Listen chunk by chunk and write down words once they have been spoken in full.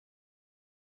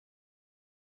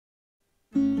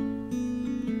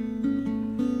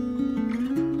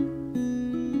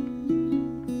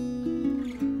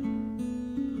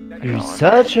You're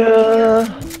such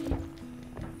a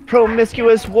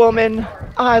promiscuous woman.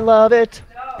 I love it.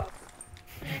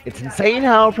 It's insane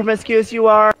how promiscuous you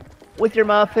are with your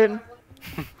muffin.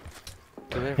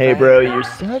 Hey bro, you're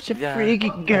such a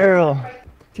freaky girl.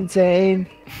 It's insane.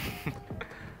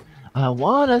 I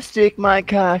wanna stick my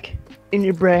cock in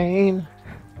your brain.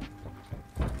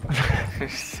 You're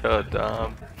so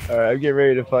dumb. Alright, I'm getting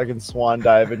ready to fucking swan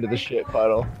dive into the shit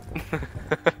puddle.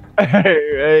 Alright,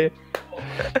 ready?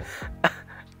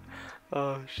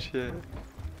 Oh shit.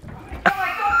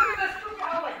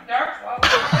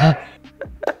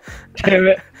 Damn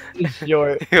it, it's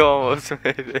short. You almost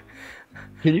made it.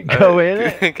 Can you go in You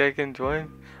it? think I can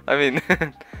join? I mean...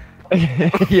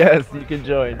 Yes, you can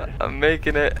join. I'm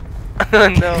making it.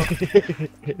 No.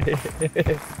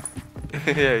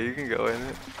 Yeah, you can go in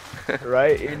it.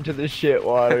 Right into the shit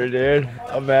water, dude.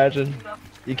 Imagine.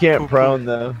 You can't prone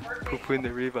though. Poo-poo in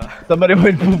the river. Somebody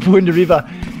went poo-poo in the river.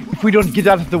 If we don't get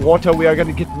out of the water, we are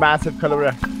gonna get massive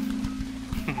cholera.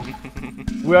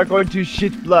 We are going to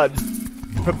shit blood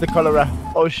from the cholera.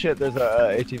 Oh shit, there's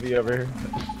a ATV over here.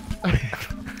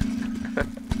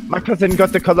 My cousin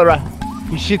got the cholera.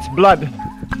 He shits blood.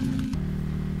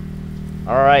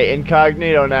 Alright,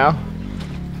 incognito now.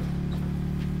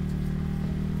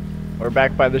 We're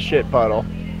back by the shit puddle.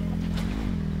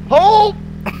 Hold!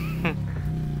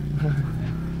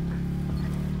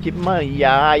 Keep money,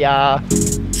 yeah. Yes.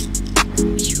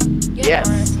 Yeah.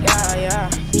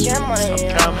 Get money,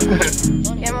 yeah.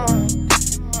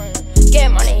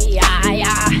 Get money,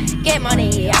 yeah. Get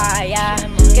money, yeah.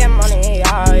 Get money,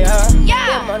 yeah.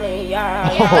 Get money, yeah.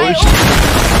 Oh shit.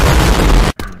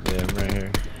 Yeah, I'm right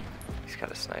here. He's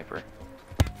got a sniper.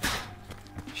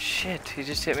 Shit, he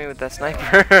just hit me with that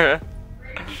sniper.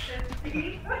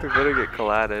 We better get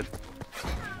collided.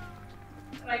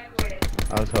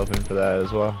 I was hoping for that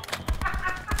as well.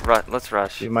 Let's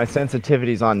rush. Dude, my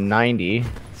sensitivity's on 90.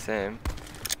 Same.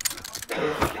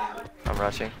 I'm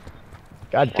rushing.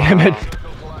 God damn it.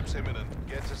 Wow.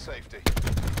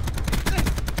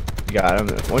 Got him.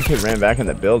 One kid ran back in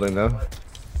the building though.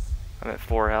 I'm at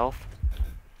 4 health.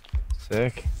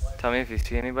 Sick. Tell me if you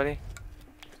see anybody.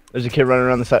 There's a kid running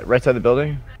around the side, right side of the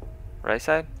building. Right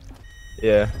side?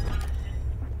 Yeah.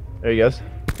 There he goes.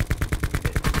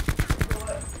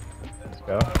 Let's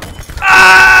go.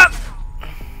 Ah!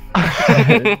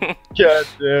 God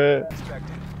damn it.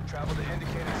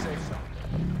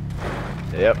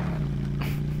 Yep.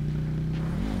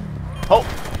 Oh!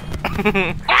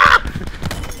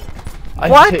 I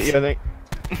What? just hit you, I think.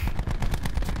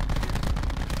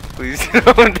 Please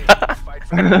don't die.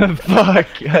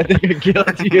 Fuck, I think I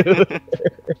killed you.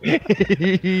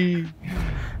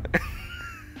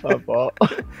 My fault.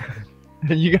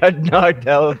 You got knocked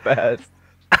hella fast.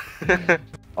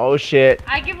 Oh shit.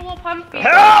 I give a little pump feed.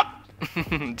 Help!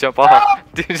 Jump off.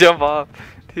 Dude, jump off.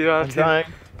 You don't I'm have to. trying.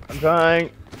 I'm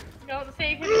trying. Don't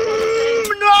save him.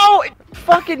 No! It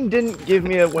fucking didn't give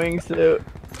me a wingsuit.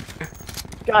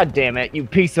 God damn it, you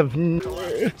piece of.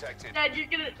 Dad, you're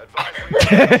gonna.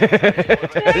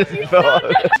 I just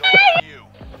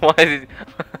Why did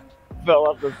fell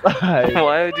off the side.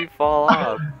 Why would you fall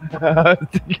off? I was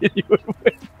thinking you would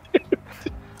win.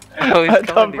 I was I thought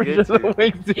coming for to just get the you.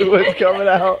 wingsuit was coming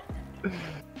out.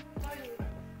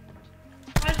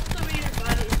 Watch some of your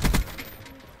buddies.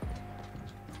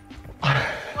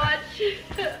 Watch.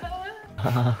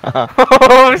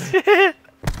 Oh shit!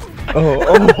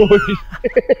 Oh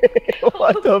shit.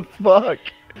 What the fuck?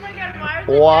 Oh my God,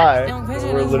 Why?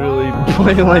 We're literally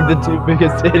playing like the two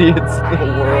biggest idiots in the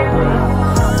world.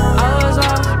 I was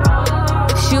off,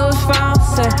 she was found,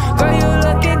 said, girl, you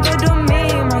looking good to me.